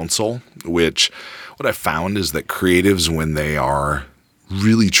Creative Counsel, which what I found is that creatives, when they are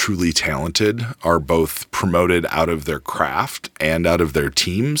really truly talented, are both promoted out of their craft and out of their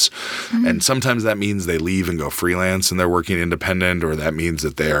teams. And sometimes that means they leave and go freelance and they're working independent, or that means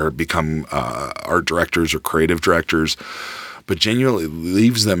that they become art directors or creative directors, but genuinely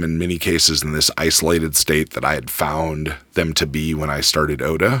leaves them in many cases in this isolated state that I had found them to be when I started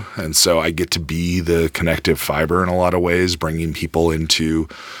ODA. And so I get to be the connective fiber in a lot of ways, bringing people into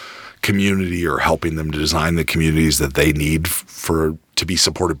community or helping them to design the communities that they need to be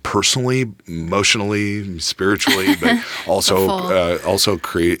supported personally, emotionally, spiritually, but also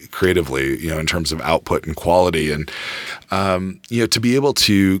creatively, in terms of output and quality. And, to be able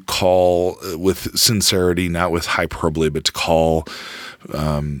to call with sincerity, not with hyperbole, but to call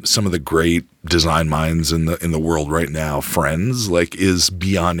some of the great design minds in the world right now friends, is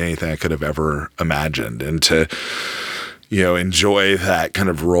beyond anything I could have ever imagined. And to enjoy that kind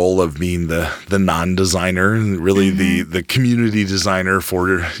of role of being the non-designer, really the community designer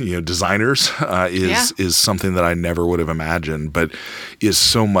for designers is something that I never would have imagined, but is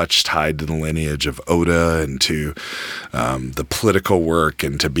so much tied to the lineage of ODA and to the political work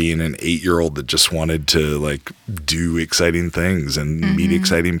and to being an 8-year-old that just wanted to do exciting things and meet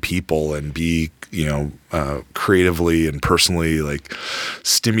exciting people and be creatively and personally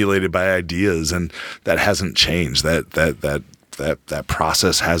stimulated by ideas, and that hasn't changed. That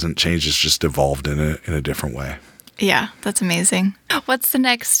process hasn't changed. It's just evolved in a different way. Yeah, that's amazing. What's the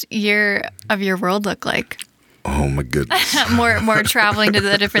next year of your world look like? Oh my goodness. more traveling to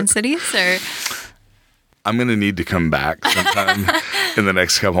the different cities, or? I'm going to need to come back sometime in the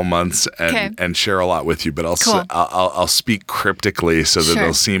next couple months and share a lot with you, but I'll speak cryptically so that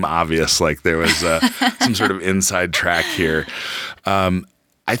it'll seem obvious, like there was some sort of inside track here.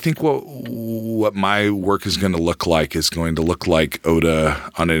 I think what my work is going to look like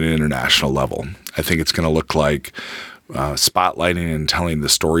ODA on an international level. I think it's going to look like spotlighting and telling the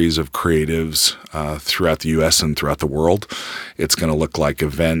stories of creatives throughout the U.S. and throughout the world. It's going to look like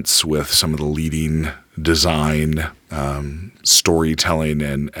events with some of the leading design, storytelling,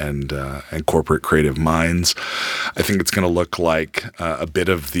 and corporate creative minds. I think it's going to look like a bit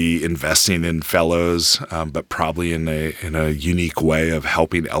of the investing in fellows, but probably in a unique way of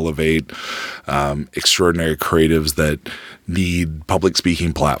helping elevate extraordinary creatives that need public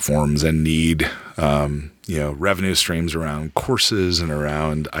speaking platforms and need revenue streams around courses and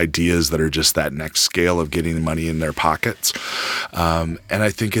around ideas that are just that next scale of getting money in their pockets. And I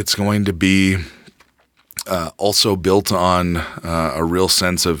think it's going to be also built on a real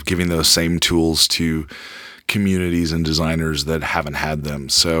sense of giving those same tools to communities and designers that haven't had them.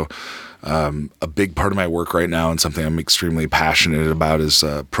 So a big part of my work right now, and something I'm extremely passionate about, is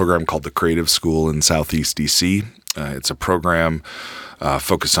a program called the Creative School in Southeast DC. It's a program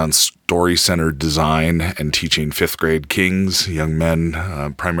focused on story-centered design and teaching fifth-grade kings, young men,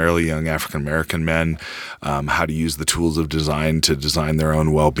 primarily young African-American men, how to use the tools of design to design their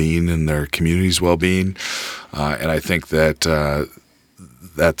own well-being and their community's well-being. And I think that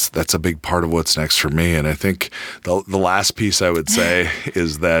that's a big part of what's next for me. And I think the last piece I would say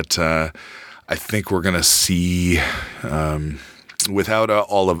is that I think we're going to see, without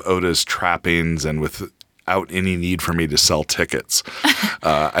all of ODA's trappings and without any need for me to sell tickets,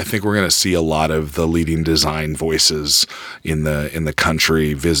 I think we're going to see a lot of the leading design voices in the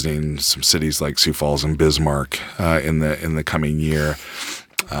country visiting some cities like Sioux Falls and Bismarck in the coming year,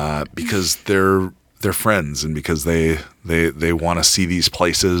 because they're friends, and because they want to see these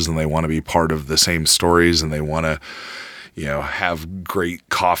places, and they want to be part of the same stories, and they want to have great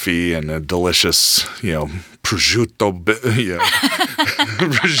coffee and a delicious prosciutto,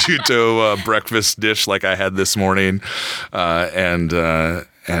 prosciutto breakfast dish like I had this morning,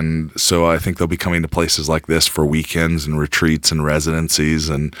 and so I think they'll be coming to places like this for weekends and retreats and residencies,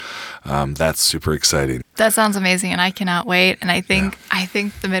 and that's super exciting. That sounds amazing, and I cannot wait. And I think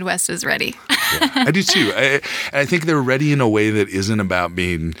the Midwest is ready. I do too. I think they're ready in a way that isn't about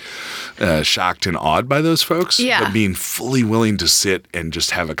being shocked and awed by those folks, but being fully willing to sit and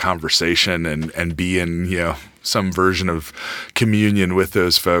just have a conversation and be in some version of communion with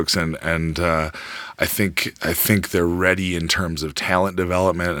those folks, and I think they're ready in terms of talent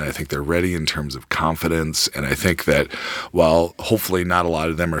development, and I think they're ready in terms of confidence, and I think that while hopefully not a lot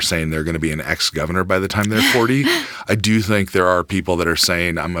of them are saying they're going to be an ex-governor by the time they're 40, I do think there are people that are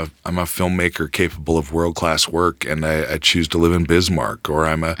saying I'm a filmmaker capable of world-class work, and I choose to live in Bismarck, or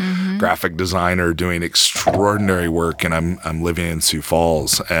I'm a graphic designer doing extraordinary work, and I'm living in Sioux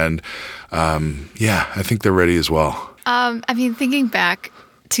Falls, and I think they're ready as well. Thinking back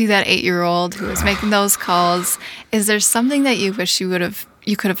to that 8-year-old who was making those calls, is there something that you wish you could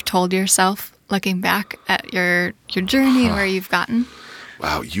have told yourself looking back at your journey and where you've gotten?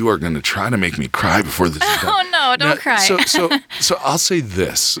 Wow, you are going to try to make me cry before this is done. Oh no, don't cry. So I'll say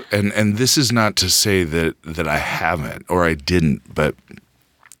this, and this is not to say that I haven't or I didn't, but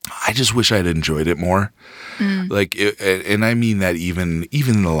I just wish I'd enjoyed it more. And I mean that even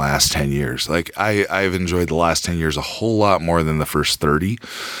in the last 10 years. Like I've enjoyed the last 10 years a whole lot more than the first 30,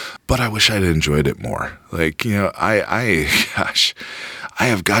 but I wish I'd enjoyed it more. Like, I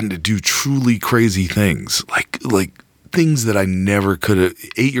have gotten to do truly crazy things, like things that I never could have.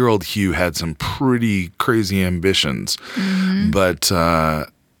 8-year-old Hugh had some pretty crazy ambitions, but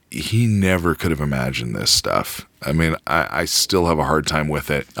he never could have imagined this stuff. I mean, I still have a hard time with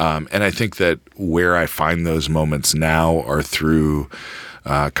it. And I think that where I find those moments now are through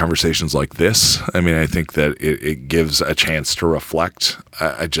conversations like this. I mean, I think that it gives a chance to reflect.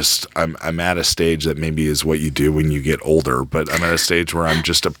 I'm at a stage that maybe is what you do when you get older, but I'm at a stage where I'm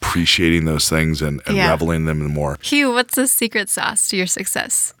just appreciating those things and reveling in them more. Hugh, what's the secret sauce to your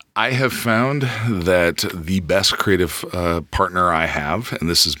success? I have found that the best creative partner I have, and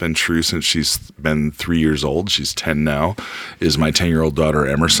this has been true since she's been 3 years old, she's 10 now, is my 10-year-old daughter,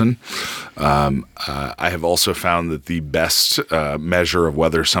 Emerson. I have also found that the best measure of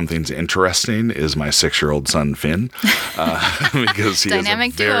whether something's interesting is my 6-year-old son, Finn, because he has a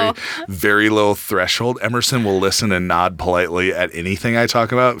very, very low threshold. Emerson will listen and nod politely at anything I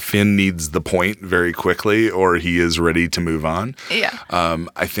talk about. Finn needs the point very quickly, or he is ready to move on. Yeah.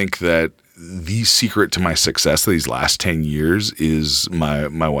 I think that the secret to my success these last 10 years is my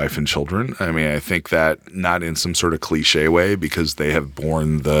wife and children. I mean, I think that not in some sort of cliche way, because they have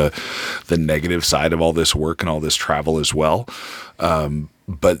borne the negative side of all this work and all this travel as well.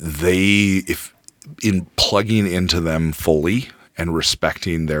 But if in plugging into them fully and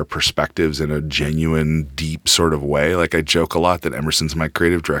respecting their perspectives in a genuine, deep sort of way, like I joke a lot that Emerson's my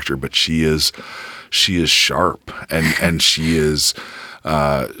creative director, but she is sharp and she is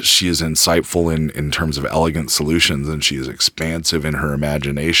insightful in terms of elegant solutions, and she is expansive in her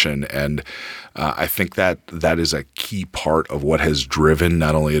imagination. And I think that is a key part of what has driven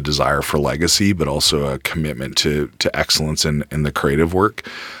not only a desire for legacy, but also a commitment to excellence in the creative work.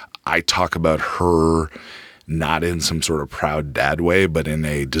 I talk about her not in some sort of proud dad way, but in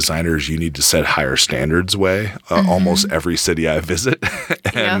a designers, you need to set higher standards way, almost every city I visit.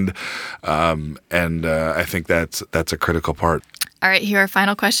 And I think that's a critical part. All right, here, our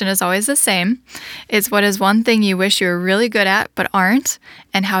final question is always the same. It's, what is one thing you wish you were really good at but aren't,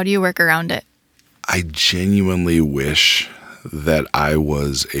 and how do you work around it? I genuinely wish that I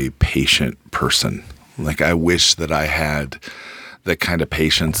was a patient person. Like, I wish that I had the kind of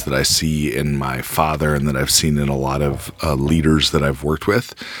patience that I see in my father and that I've seen in a lot of leaders that I've worked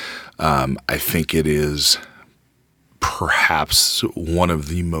with. I think it is perhaps one of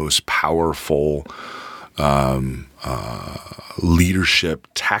the most powerful leadership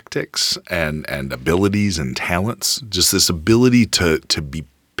tactics and abilities and talents, just this ability to be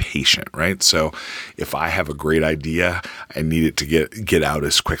patient, right? So if I have a great idea, I need it to get out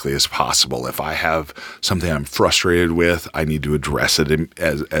as quickly as possible. If I have something I'm frustrated with, I need to address it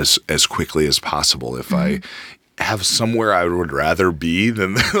as quickly as possible. If I have somewhere I would rather be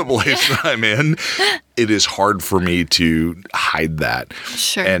than the place that I'm in, it is hard for me to hide that.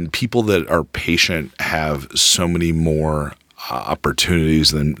 Sure. And people that are patient have so many more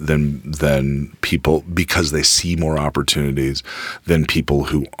opportunities than people, because they see more opportunities than people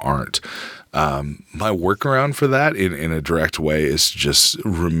who aren't. My workaround for that in a direct way is just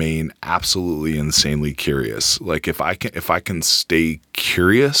remain absolutely insanely curious. Like if I can stay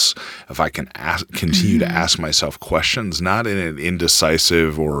curious, if I can continue to ask myself questions, not in an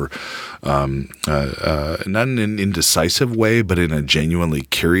indecisive or not in an indecisive way, but in a genuinely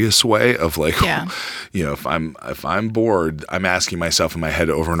curious way of like, if I'm bored, I'm asking myself in my head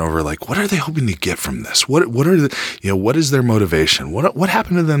over and over, like, what are they hoping to get from this? What are the, what is their motivation? What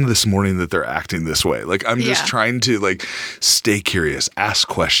happened to them this morning that they're acting this way? Like, I'm just trying to like stay curious, ask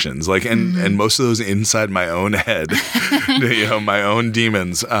questions, like, and most of those inside my own head, my own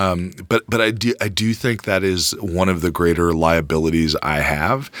demons. But I do think that is one of the greater liabilities I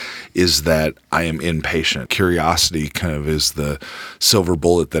have, is that I am impatient. Curiosity kind of is the silver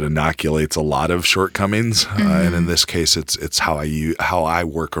bullet that inoculates a lot of shortcomings, and in this case, it's how I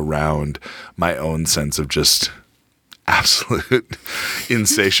work around my own sense of just absolute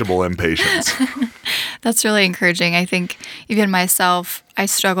insatiable impatience. That's really encouraging. I think even myself, I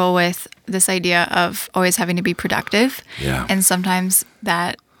struggle with this idea of always having to be productive. Yeah. And sometimes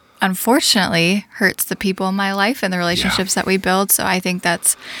that unfortunately hurts the people in my life and the relationships that we build. So I think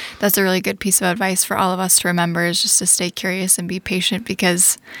that's a really good piece of advice for all of us to remember, is just to stay curious and be patient,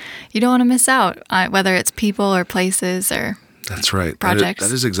 because you don't want to miss out, whether it's people or places or that's right. projects.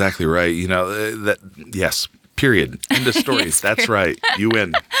 That is exactly right. Yes. Period. End of story. Yes, that's right. You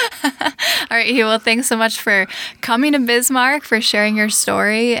win. All right, Hugh. Well, thanks so much for coming to Bismarck, for sharing your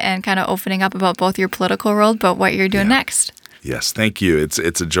story and kind of opening up about both your political world, but what you're doing next. Yes, thank you. It's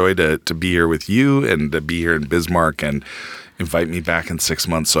a joy to be here with you and to be here in Bismarck, and invite me back in 6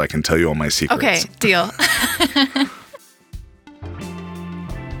 months so I can tell you all my secrets. Okay, deal.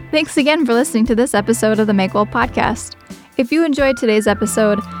 Thanks again for listening to this episode of the Make Well podcast. If you enjoyed today's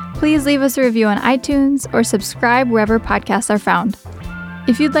episode, please leave us a review on iTunes or subscribe wherever podcasts are found.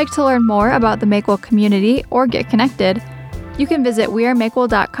 If you'd like to learn more about the Make Well community or get connected, you can visit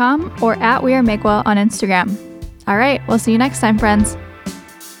wearemakewell.com or @wearemakewell on Instagram. All right, we'll see you next time, friends.